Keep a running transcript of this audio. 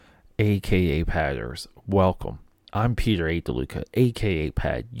aka Padders. Welcome. I'm Peter A. DeLuca, aka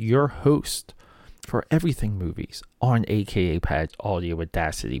Pad, your host for everything movies on aka Pad's Audio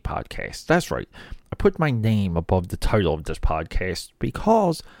Audacity podcast. That's right. I put my name above the title of this podcast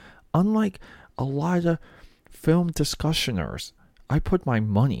because, unlike a lot of film discussioners, I put my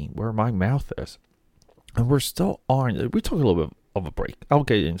money where my mouth is. And we're still on, we took a little bit of a break. I'll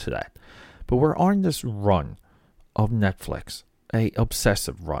get into that. But we're on this run of Netflix, a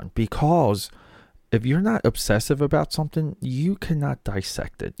obsessive run, because if you're not obsessive about something, you cannot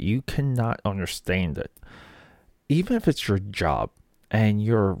dissect it. You cannot understand it. Even if it's your job and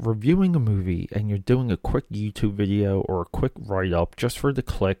you're reviewing a movie and you're doing a quick YouTube video or a quick write-up just for the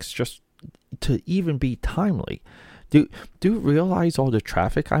clicks, just to even be timely. Do you realize all the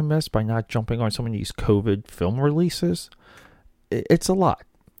traffic I missed by not jumping on some of these COVID film releases? It's a lot.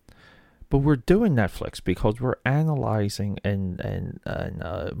 But we're doing Netflix because we're analyzing and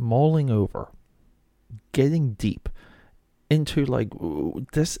mulling over, getting deep into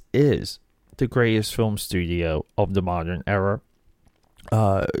this is the greatest film studio of the modern era.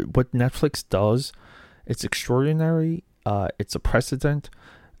 What Netflix does, it's extraordinary. It's a precedent.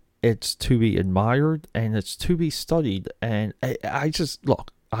 It's to be admired and it's to be studied. And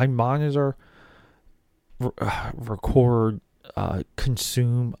I monitor, record,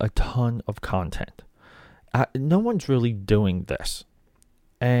 consume a ton of content. No one's really doing this.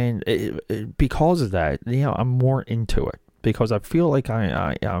 And because of that, I'm more into it because I feel like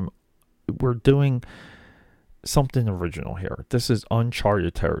we're doing something original here. This is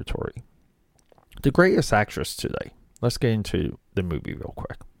uncharted territory. The greatest actress today, let's get into the movie real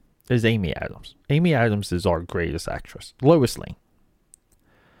quick, is Amy Adams. Amy Adams is our greatest actress. Lois Lane.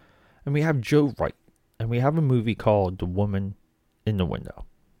 And we have Joe Wright. And we have a movie called The Woman in the Window.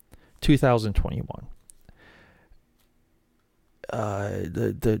 2021.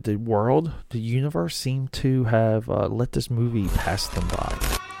 The world, the universe seemed to have let this movie pass them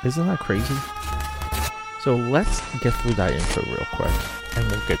by. Isn't that crazy? So let's get through that intro real quick, and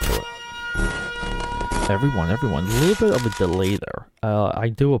we'll get to it. Everyone, a little bit of a delay there. I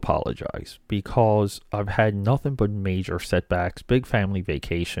do apologize because I've had nothing but major setbacks. Big family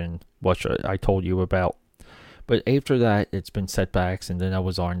vacation, which I told you about. But after that, it's been setbacks, and then I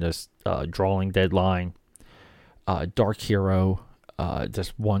was on this drawing deadline. Dark Hero, this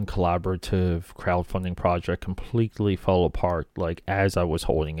one collaborative crowdfunding project completely fell apart, as I was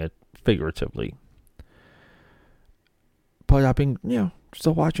holding it, figuratively. But I've been,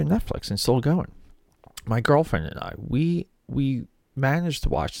 still watching Netflix and still going. My girlfriend and I, we managed to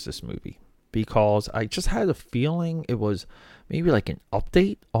watch this movie because I just had a feeling it was maybe like an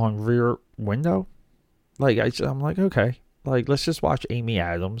update on Rear Window. I'm like, okay, let's just watch Amy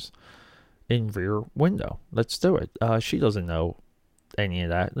Adams in Rear Window. Let's do it. She doesn't know any of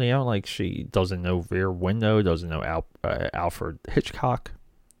that. She doesn't know Rear Window, doesn't know Alfred Hitchcock.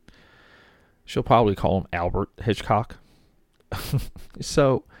 She'll probably call him Albert Hitchcock.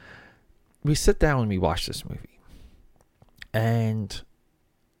 So we sit down and we watch this movie. And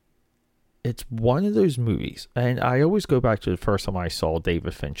it's one of those movies. And I always go back to the first time I saw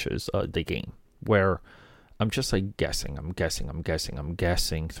David Fincher's The Game, where I'm just guessing. I'm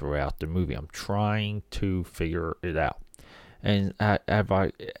guessing throughout the movie. I'm trying to figure it out. And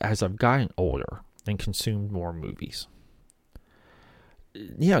as I've gotten older and consumed more movies,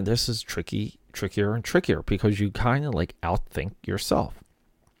 this is trickier and trickier because you kind of outthink yourself.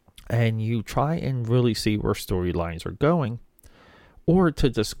 And you try and really see where storylines are going, or to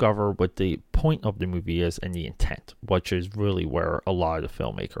discover what the point of the movie is and the intent, which is really where a lot of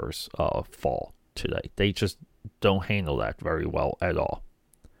filmmakers fall today. They just don't handle that very well at all.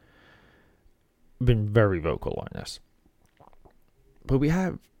 Been very vocal on this. But we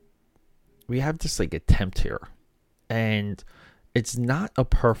have this attempt here, and it's not a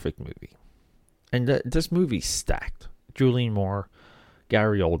perfect movie. And this movie's stacked. Julianne Moore,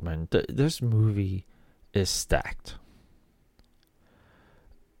 Gary Oldman. This movie is stacked.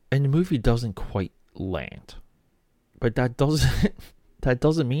 And the movie doesn't quite land. But that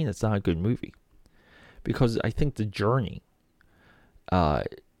doesn't mean it's not a good movie. Because I think the journey to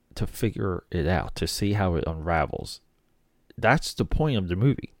figure it out, to see how it unravels, that's the point of the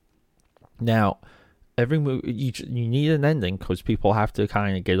movie. Now, every movie, you need an ending because people have to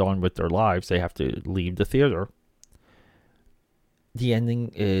kind of get on with their lives. They have to leave the theater. The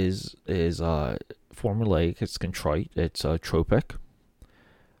ending is formulaic, it's contrite, it's tropic.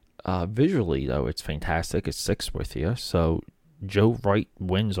 Visually, though, it's fantastic. It sticks with you. So Joe Wright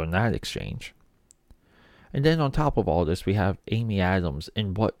wins on that exchange. And then on top of all this, we have Amy Adams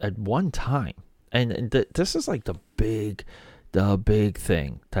in what at one time, and this is the big the big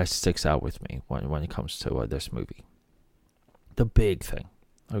thing that sticks out with me when it comes to this movie. The big thing,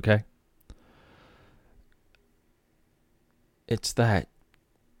 okay? It's that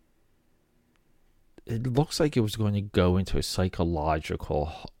it looks like it was going to go into a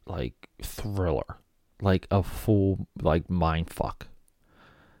psychological, like, thriller. Like a full, like, mind fuck.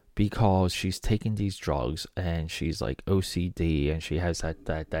 Because she's taking these drugs and she's like OCD and she has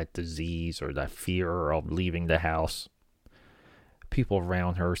that disease or that fear of leaving the house. People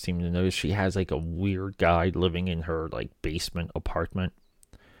around her seem to notice she has like a weird guy living in her like basement apartment.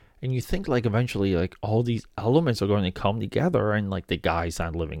 And you think like eventually like all these elements are going to come together and like the guy's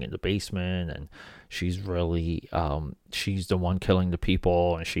not living in the basement and she's really she's the one killing the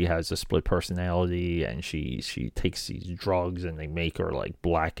people and she has a split personality and she takes these drugs and they make her like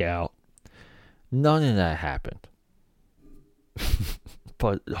black out. None of that happened.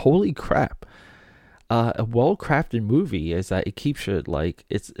 But holy crap. A well-crafted movie is that it keeps you like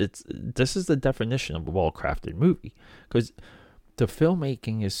it's this is the definition of a well-crafted movie, because the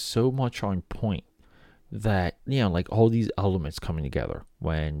filmmaking is so much on point that, you know, like all these elements coming together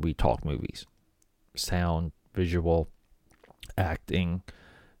when we talk movies: sound, visual, acting,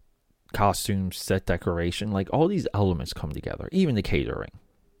 costumes, set decoration, like all these elements come together, even the catering.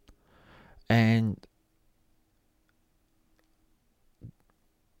 And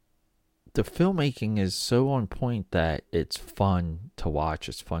the filmmaking is so on point that it's fun to watch.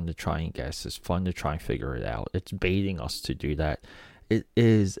 It's fun to try and guess. It's fun to try and figure it out. It's baiting us to do that. It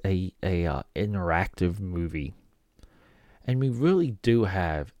is a interactive movie, and we really do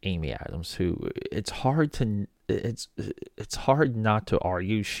have Amy Adams, who it's hard not to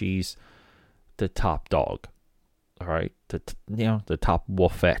argue she's the top dog. All right, the top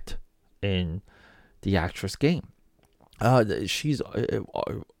wolfette in the actress game. She's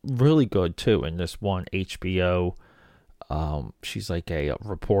really good too in this one HBO. She's like a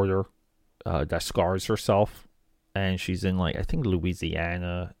reporter that scars herself, and she's in like I think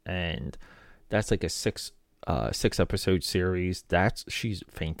Louisiana, and that's like a six episode series. She's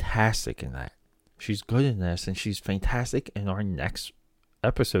fantastic in that. She's good in this, and she's fantastic in our next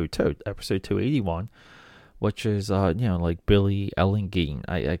episode too, episode 281, which is like Billy Ellingeen.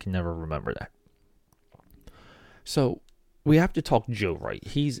 I can never remember that. So we have to talk Joe Wright.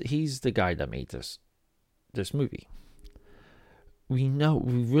 He's the guy that made this movie. We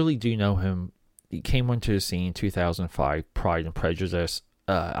really do know him. He came onto the scene in 2005, Pride and Prejudice.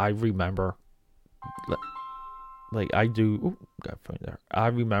 I remember, like I do. Ooh, got a phone there. I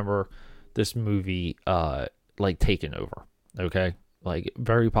remember this movie, like taking over. Okay, like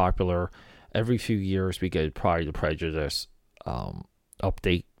very popular. Every few years we get Pride and Prejudice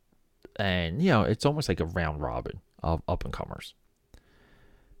update, and it's almost like a round robin of up and comers.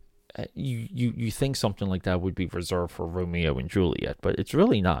 You think something like that would be reserved for Romeo and Juliet, but it's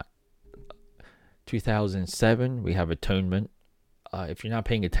really not. 2007 we have Atonement. If you're not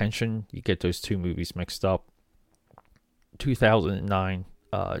paying attention, you get those two movies mixed up. 2009,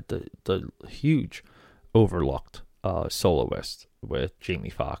 the huge overlooked Soloist with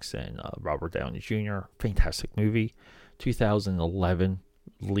Jamie Foxx and Robert Downey Jr. Fantastic movie. 2011,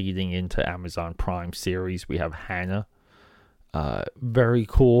 leading into Amazon Prime series, we have Hannah. Very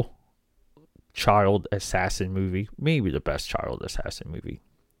cool child assassin movie. Maybe the best child assassin movie.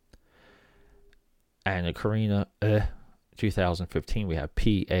 Anna Karina. 2015, we have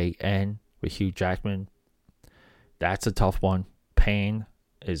Pan with Hugh Jackman. That's a tough one. Pan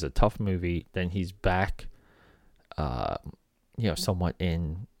is a tough movie. Then he's back, somewhat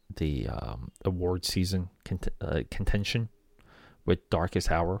in the award season contention with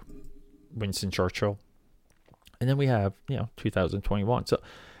Darkest Hour, Winston Churchill. And then we have, 2021. So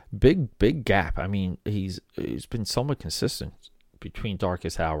big gap. I mean, he's been somewhat consistent between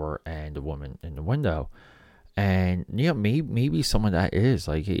Darkest Hour and The Woman in the Window. And maybe some of that is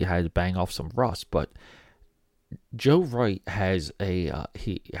like he had to bang off some rust, but Joe Wright has a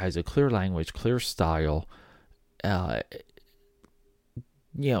clear language, clear style, like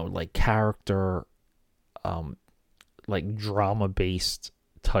character, like drama based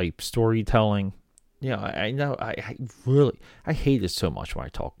type storytelling. I know I hate it so much when I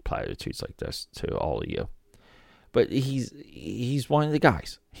talk platitudes like this to all of you, but he's one of the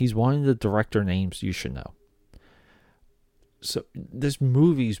guys. He's one of the director names you should know. So this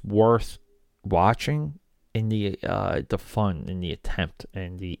movie's worth watching in the fun, in the attempt,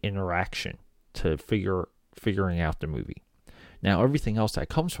 and the interaction to figuring out the movie. Now everything else that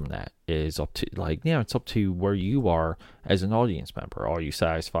comes from that is up to it's up to where you are as an audience member. Are you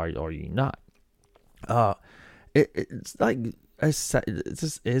satisfied? Or are you not? It's like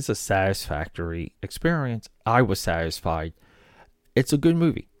this is a satisfactory experience. I was satisfied. it's a good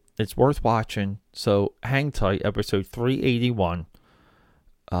movie. It's worth watching. So hang tight. Episode 381.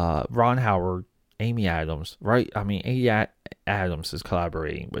 Ron Howard, Amy Adams, right? I mean, Amy Adams is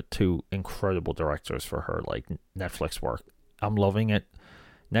collaborating with two incredible directors for her like Netflix work. I'm loving it.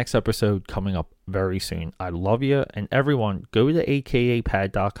 Next episode coming up very soon. I love you. And everyone, go to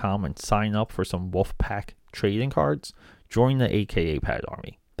akapad.com and sign up for some Wolfpack trading cards. Join the AKA Pad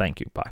Army. Thank you. Bye.